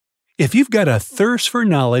If you've got a thirst for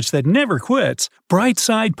knowledge that never quits,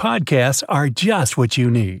 Brightside Podcasts are just what you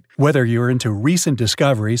need. Whether you're into recent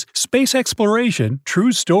discoveries, space exploration,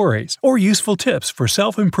 true stories, or useful tips for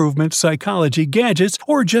self-improvement, psychology, gadgets,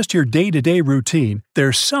 or just your day-to-day routine,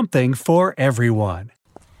 there's something for everyone.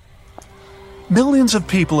 Millions of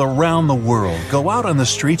people around the world go out on the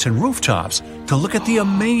streets and rooftops to look at the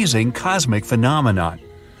amazing cosmic phenomenon.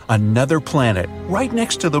 Another planet right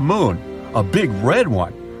next to the moon, a big red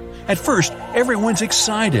one. At first, everyone's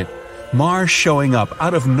excited. Mars showing up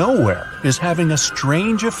out of nowhere is having a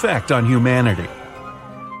strange effect on humanity.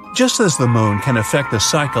 Just as the moon can affect the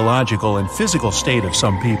psychological and physical state of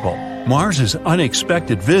some people, Mars's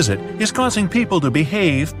unexpected visit is causing people to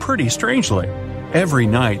behave pretty strangely. Every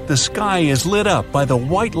night, the sky is lit up by the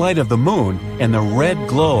white light of the moon and the red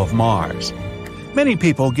glow of Mars. Many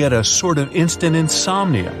people get a sort of instant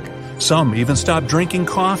insomnia. Some even stop drinking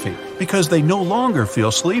coffee because they no longer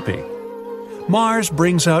feel sleepy. Mars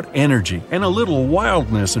brings out energy and a little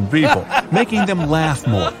wildness in people, making them laugh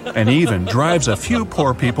more, and even drives a few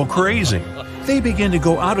poor people crazy. They begin to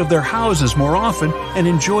go out of their houses more often and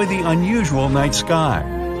enjoy the unusual night sky.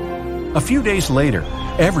 A few days later,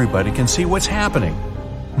 everybody can see what's happening.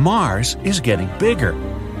 Mars is getting bigger.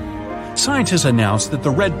 Scientists announced that the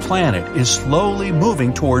red planet is slowly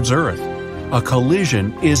moving towards Earth. A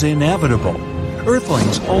collision is inevitable.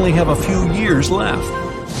 Earthlings only have a few years left.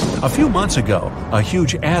 A few months ago, a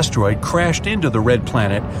huge asteroid crashed into the red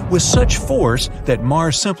planet with such force that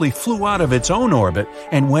Mars simply flew out of its own orbit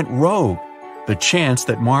and went rogue. The chance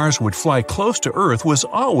that Mars would fly close to Earth was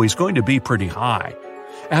always going to be pretty high.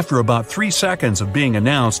 After about 3 seconds of being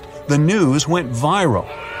announced, the news went viral,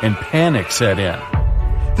 and panic set in.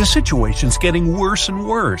 The situation's getting worse and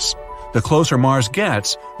worse. The closer Mars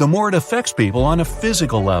gets, the more it affects people on a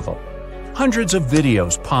physical level. Hundreds of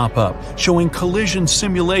videos pop up showing collision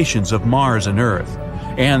simulations of Mars and Earth.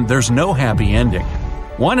 And there's no happy ending.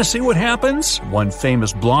 Want to see what happens? One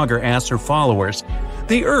famous blogger asked her followers.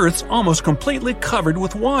 The Earth's almost completely covered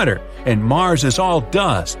with water, and Mars is all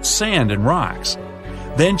dust, sand, and rocks.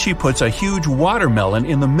 Then she puts a huge watermelon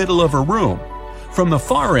in the middle of her room. From the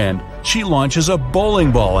far end, she launches a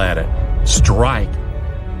bowling ball at it. Strike!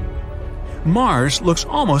 Mars looks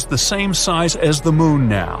almost the same size as the moon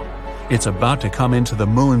now. It's about to come into the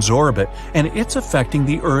moon's orbit, and it's affecting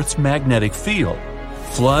the Earth's magnetic field.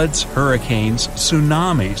 Floods, hurricanes,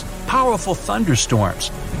 tsunamis, powerful thunderstorms.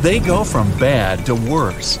 They go from bad to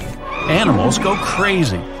worse. Animals go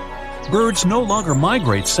crazy. Birds no longer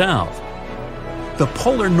migrate south. The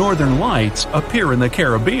polar northern lights appear in the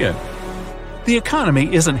Caribbean. The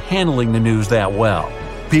economy isn't handling the news that well.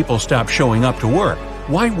 People stop showing up to work.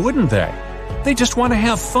 Why wouldn't they? They just want to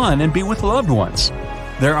have fun and be with loved ones.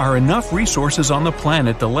 There are enough resources on the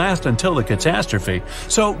planet to last until the catastrophe,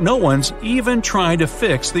 so no one's even trying to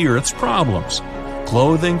fix the Earth's problems.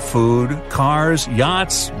 Clothing, food, cars,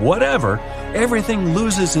 yachts, whatever, everything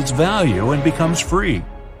loses its value and becomes free.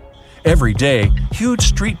 Every day, huge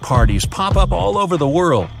street parties pop up all over the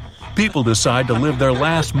world. People decide to live their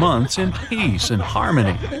last months in peace and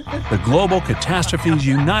harmony. The global catastrophe is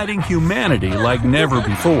uniting humanity like never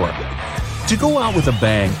before. To go out with a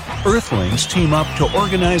bang, Earthlings team up to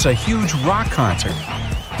organize a huge rock concert.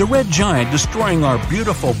 The red giant destroying our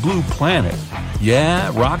beautiful blue planet.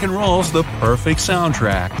 Yeah, rock and roll's the perfect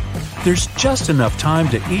soundtrack. There's just enough time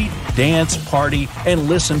to eat, dance, party, and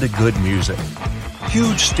listen to good music.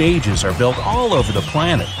 Huge stages are built all over the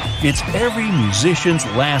planet. It's every musician's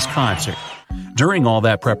last concert. During all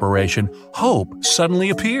that preparation, hope suddenly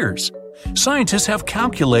appears. Scientists have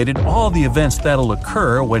calculated all the events that'll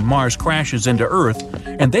occur when Mars crashes into Earth,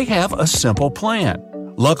 and they have a simple plan.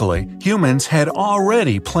 Luckily, humans had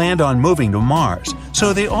already planned on moving to Mars,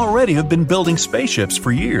 so they already have been building spaceships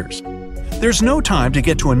for years. There's no time to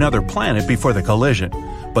get to another planet before the collision,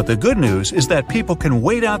 but the good news is that people can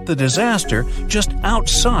wait out the disaster just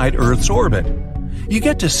outside Earth's orbit. You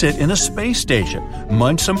get to sit in a space station,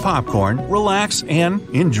 munch some popcorn, relax, and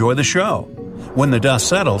enjoy the show. When the dust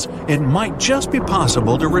settles, it might just be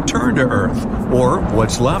possible to return to Earth, or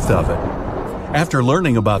what's left of it. After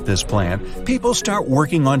learning about this plan, people start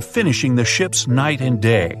working on finishing the ships night and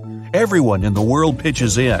day. Everyone in the world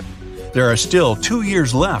pitches in. There are still 2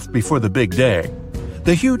 years left before the big day.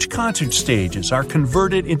 The huge concert stages are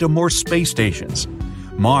converted into more space stations.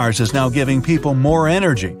 Mars is now giving people more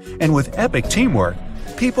energy, and with epic teamwork,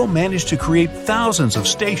 people manage to create thousands of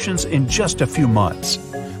stations in just a few months.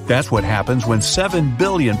 That's what happens when 7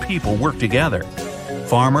 billion people work together.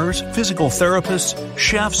 Farmers, physical therapists,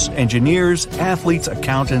 chefs, engineers, athletes,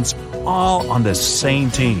 accountants, all on the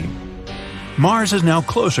same team. Mars is now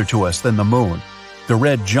closer to us than the moon. The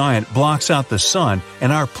red giant blocks out the sun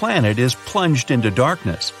and our planet is plunged into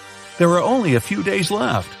darkness. There are only a few days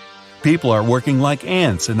left. People are working like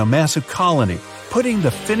ants in a massive colony, putting the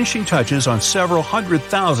finishing touches on several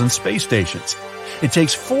 100,000 space stations. It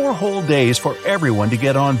takes 4 whole days for everyone to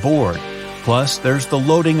get on board. Plus, there's the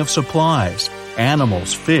loading of supplies,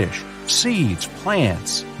 animals, fish, seeds,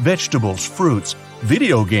 plants, vegetables, fruits,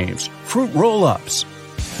 video games, fruit roll-ups.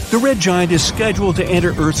 The red giant is scheduled to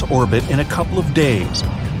enter Earth's orbit in a couple of days.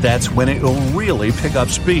 That's when it will really pick up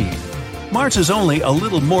speed. Mars is only a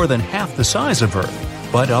little more than half the size of Earth,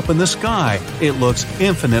 but up in the sky, it looks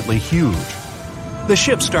infinitely huge. The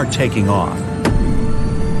ships start taking off.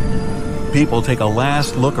 People take a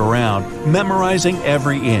last look around, memorizing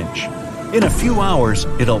every inch. In a few hours,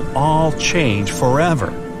 it'll all change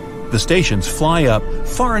forever. The stations fly up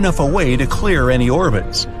far enough away to clear any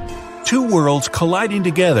orbits. 2 worlds colliding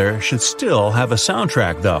together should still have a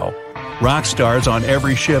soundtrack, though. Rock stars on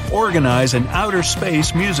every ship organize an outer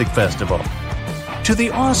space music festival. To the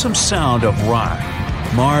awesome sound of rock,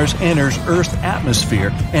 Mars enters Earth's atmosphere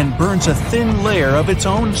and burns a thin layer of its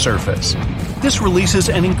own surface. This releases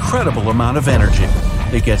an incredible amount of energy.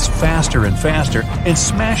 It gets faster and faster and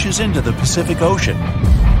smashes into the Pacific Ocean.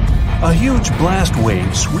 A huge blast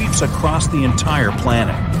wave sweeps across the entire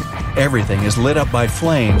planet. Everything is lit up by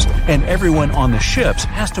flames, and everyone on the ships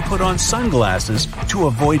has to put on sunglasses to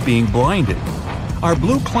avoid being blinded. Our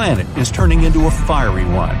blue planet is turning into a fiery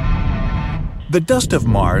one. The dust of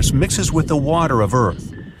Mars mixes with the water of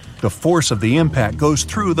Earth. The force of the impact goes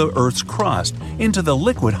through the Earth's crust into the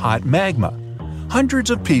liquid hot magma. Hundreds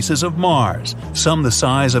of pieces of Mars, some the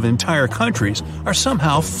size of entire countries, are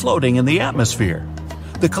somehow floating in the atmosphere.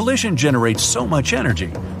 The collision generates so much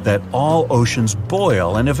energy that all oceans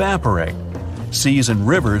boil and evaporate. Seas and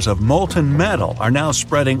rivers of molten metal are now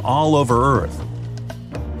spreading all over Earth.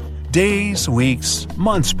 Days, weeks,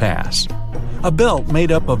 months pass. A belt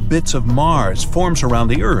made up of bits of Mars forms around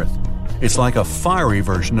the Earth. It's like a fiery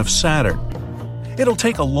version of Saturn. It'll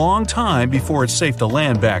take a long time before it's safe to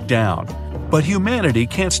land back down, but humanity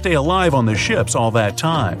can't stay alive on the ships all that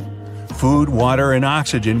time. Food, water, and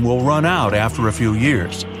oxygen will run out after a few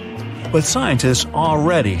years. But scientists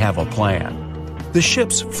already have a plan. The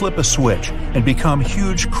ships flip a switch and become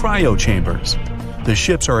huge cryochambers. The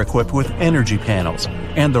ships are equipped with energy panels,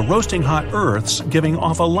 and the roasting hot Earth's giving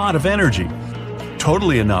off a lot of energy.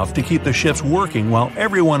 Totally enough to keep the ships working while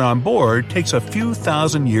everyone on board takes a few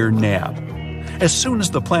thousand-year nap. As soon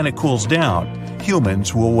as the planet cools down,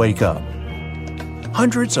 humans will wake up.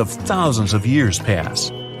 Hundreds of thousands of years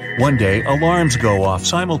pass. One day, alarms go off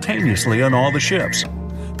simultaneously on all the ships.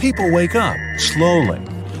 People wake up, slowly.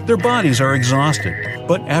 Their bodies are exhausted,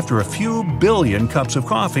 but after a few billion cups of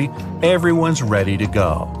coffee, everyone's ready to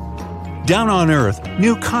go. Down on Earth,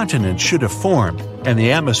 new continents should have formed, and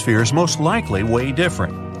the atmosphere is most likely way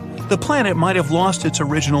different. The planet might have lost its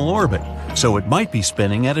original orbit, so it might be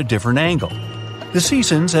spinning at a different angle. The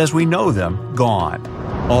seasons as we know them, gone.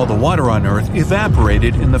 All the water on Earth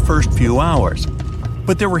evaporated in the first few hours.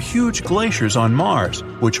 But there were huge glaciers on Mars,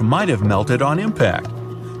 which might have melted on impact.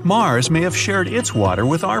 Mars may have shared its water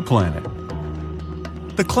with our planet.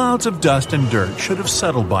 The clouds of dust and dirt should have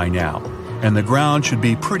settled by now, and the ground should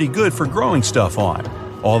be pretty good for growing stuff on.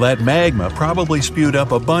 All that magma probably spewed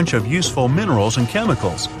up a bunch of useful minerals and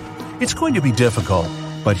chemicals. It's going to be difficult,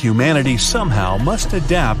 but humanity somehow must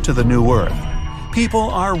adapt to the new Earth. People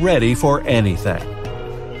are ready for anything.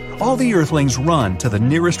 All the Earthlings run to the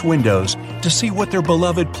nearest windows to see what their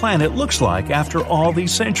beloved planet looks like after all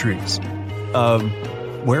these centuries.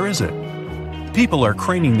 Where is it? People are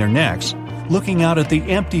craning their necks, looking out at the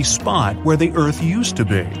empty spot where the Earth used to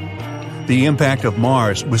be. The impact of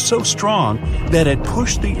Mars was so strong that it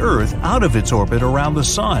pushed the Earth out of its orbit around the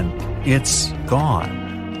Sun. It's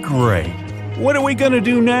gone. Great. What are we going to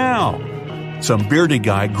do now? Some bearded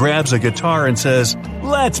guy grabs a guitar and says,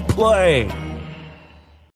 "Let's play!"